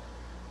 but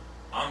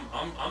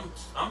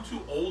I'm too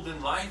old in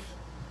life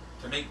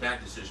to make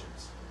bad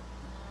decisions.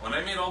 When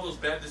I made all those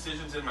bad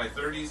decisions in my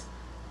 30s,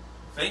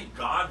 thank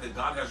God that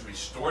God has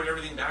restored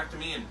everything back to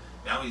me, and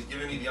now He's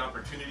giving me the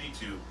opportunity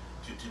to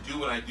do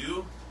what I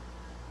do.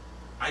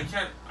 I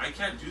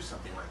can't do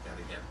something like that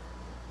again.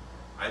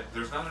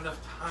 There's not enough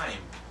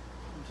time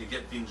to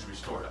get things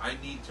restored. I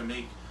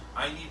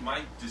need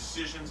my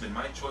decisions and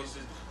my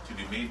choices to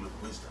be made with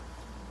wisdom.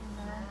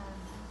 Amen.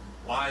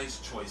 Wise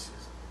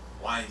choices,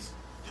 wise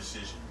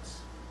decisions.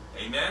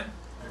 Amen?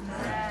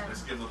 Amen.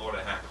 Let's give the Lord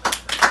a hand.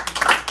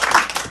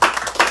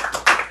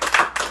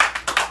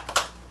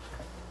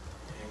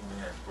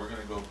 Amen. We're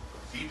going to go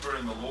deeper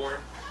in the Lord.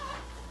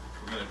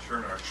 We're going to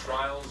turn our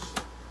trials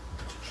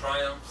to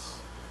triumphs.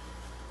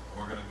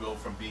 We're going to go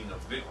from being a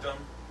victim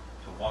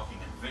to walking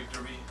in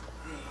victory,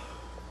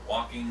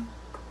 walking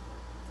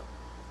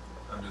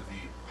under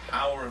the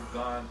power of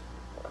God,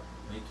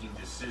 making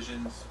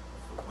decisions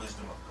with the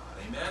wisdom of God.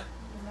 Amen?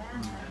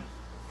 Amen.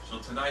 So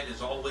tonight,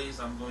 as always,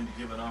 I'm going to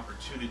give an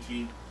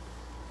opportunity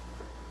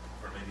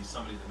for maybe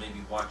somebody that may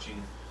be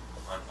watching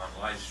on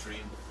live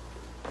stream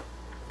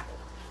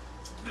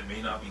that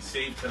may not be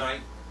saved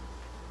tonight.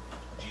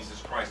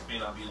 Jesus Christ may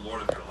not be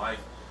Lord of your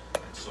life.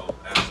 And so,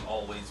 as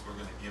always, we're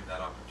going to give that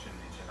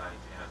opportunity tonight.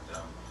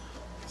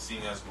 And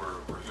seeing as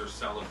we're here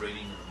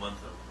celebrating in the month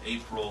of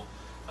April,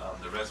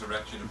 the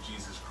resurrection of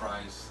Jesus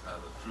Christ,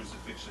 the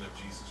crucifixion of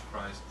Jesus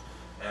Christ.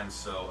 And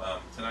so,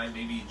 tonight,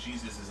 maybe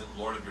Jesus isn't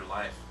Lord of your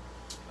life.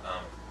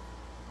 I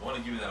want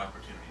to give you that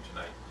opportunity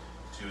tonight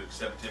to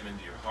accept Him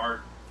into your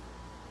heart,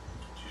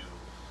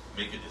 to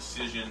make a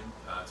decision,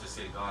 to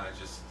say, God,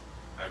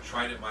 I've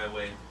tried it my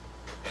way,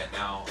 and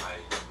now I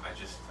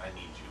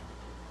need you.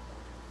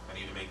 I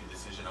need to make a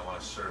decision. I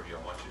want to serve you.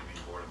 I want you to be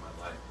Lord of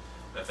my life.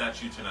 And if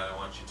that's you tonight, I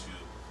want you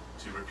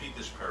to repeat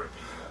this prayer with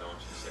me tonight. I want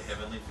you to say,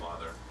 Heavenly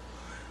Father,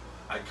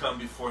 I come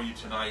before you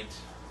tonight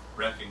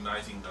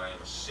recognizing that I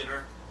am a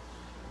sinner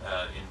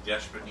in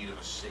desperate need of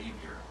a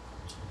Savior.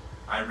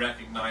 I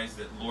recognize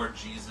that, Lord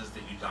Jesus,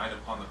 that you died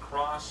upon the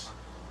cross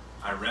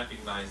I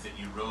recognize that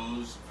you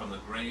rose from the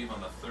grave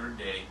on the third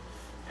day,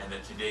 and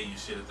that today you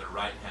sit at the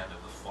right hand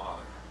of the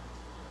Father.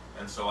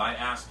 And so I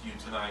ask you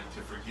tonight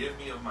to forgive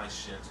me of my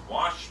sins,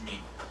 wash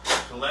me,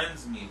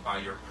 cleanse me by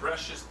your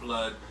precious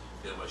blood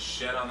that was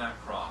shed on that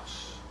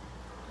cross.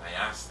 And I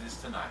ask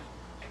this tonight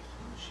in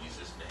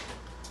Jesus' name.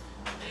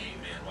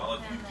 Amen. Well,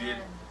 if you did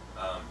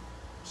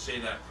say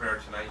that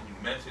prayer tonight and you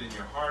meant it in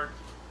your heart,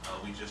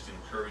 we just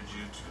encourage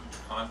you to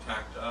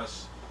contact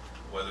us,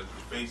 whether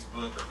through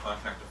Facebook or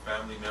contact a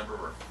family member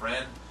or a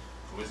friend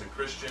who is a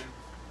Christian,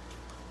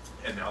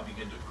 and now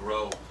begin to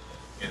grow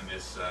in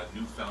this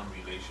newfound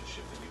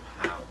relationship that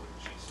you have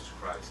with Jesus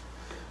Christ.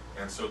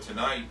 And so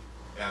tonight,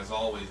 as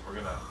always, we're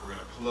gonna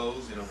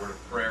close in a word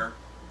of prayer.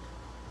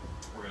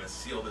 We're gonna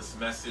seal this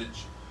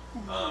message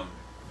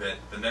that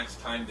the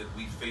next time that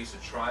we face a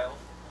trial,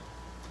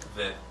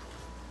 that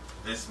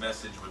this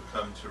message would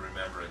come to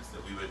remembrance,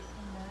 that we would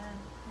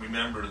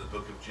remember the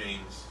book of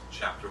James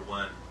chapter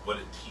 1, what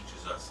it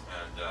teaches us,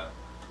 and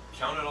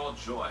count it all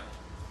joy.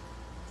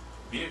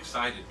 Be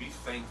excited, be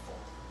thankful.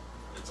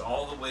 It's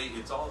all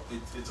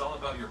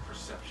about your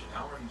perception.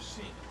 How are you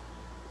seeing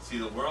it? See,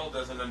 the world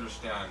doesn't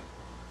understand,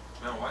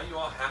 man, why are you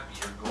all happy?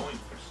 You're going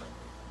through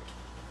something.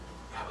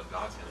 Yeah, but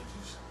God's going to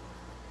do something.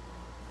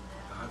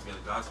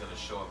 God's going to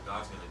show up.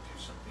 God's going to do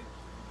something.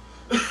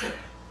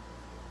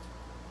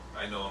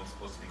 I know I'm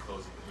supposed to be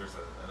closing, but here's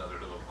another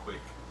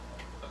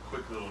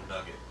quick little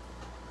nugget.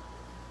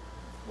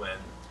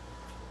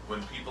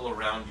 When people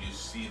around you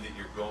see that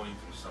you're going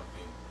through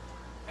something,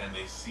 and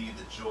they see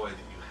the joy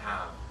that you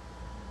have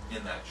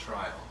in that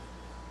trial,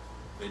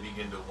 they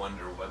begin to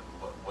wonder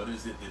what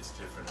is it that's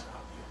different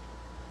about you?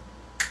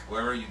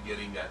 Where are you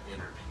getting that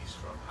inner peace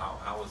from?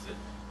 How is it?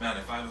 Man,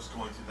 if I was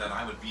going through that,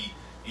 I would be,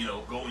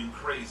 going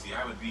crazy.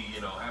 I would be,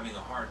 having a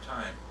hard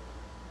time.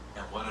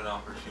 And what an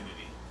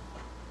opportunity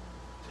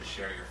to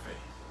share your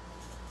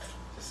faith.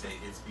 To say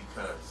it's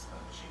because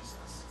of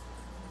Jesus.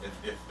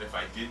 If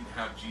I didn't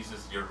have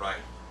Jesus, you're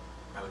right,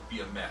 I would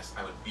be a mess.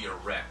 I would be a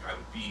wreck. I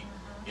would be,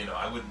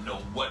 I wouldn't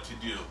know what to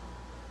do.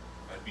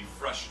 I'd be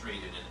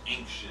frustrated and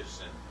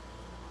anxious and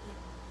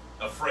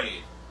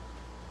afraid.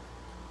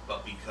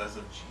 But because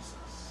of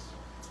Jesus.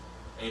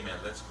 Amen.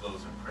 Let's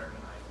close in prayer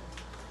tonight.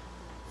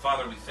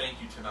 Father, we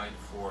thank you tonight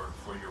for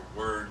your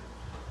word,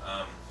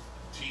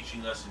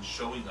 teaching us and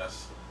showing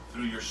us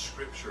through your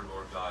scripture,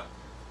 Lord God,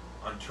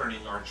 on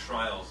turning our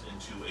trials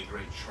into a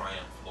great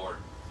triumph, Lord.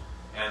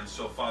 And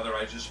so, Father,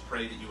 I just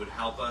pray that you would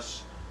help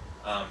us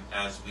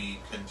as we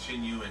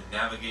continue and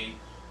navigate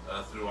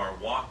through our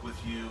walk with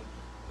you,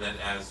 that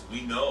as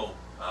we know,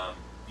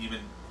 even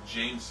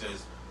James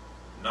says,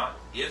 not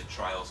if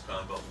trials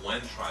come, but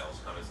when trials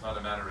come. It's not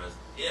a matter of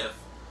if,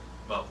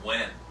 but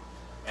when.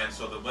 And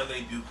so that when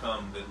they do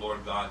come, that,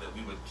 Lord God, that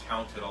we would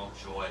count it all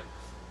joy,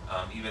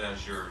 even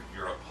as your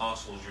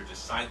apostles, your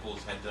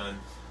disciples had done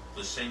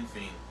the same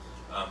thing,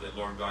 that,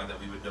 Lord God, that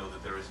we would know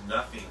that there is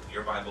nothing,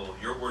 your Bible,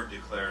 your word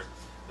declares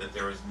that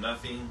there is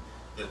nothing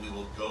that we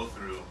will go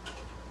through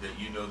that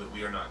you know that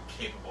we are not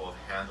capable of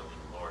handling,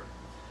 Lord.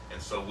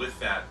 And so with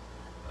that,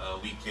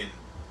 we can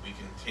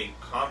take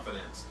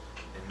confidence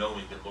in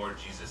knowing that, Lord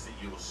Jesus, that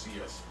you will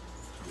see us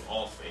through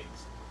all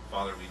things.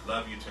 Father, we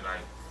love you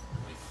tonight.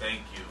 We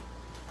thank you.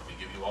 And we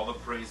give you all the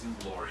praise and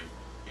glory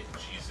in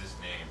Jesus'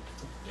 name.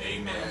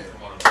 Amen.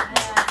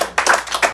 Amen.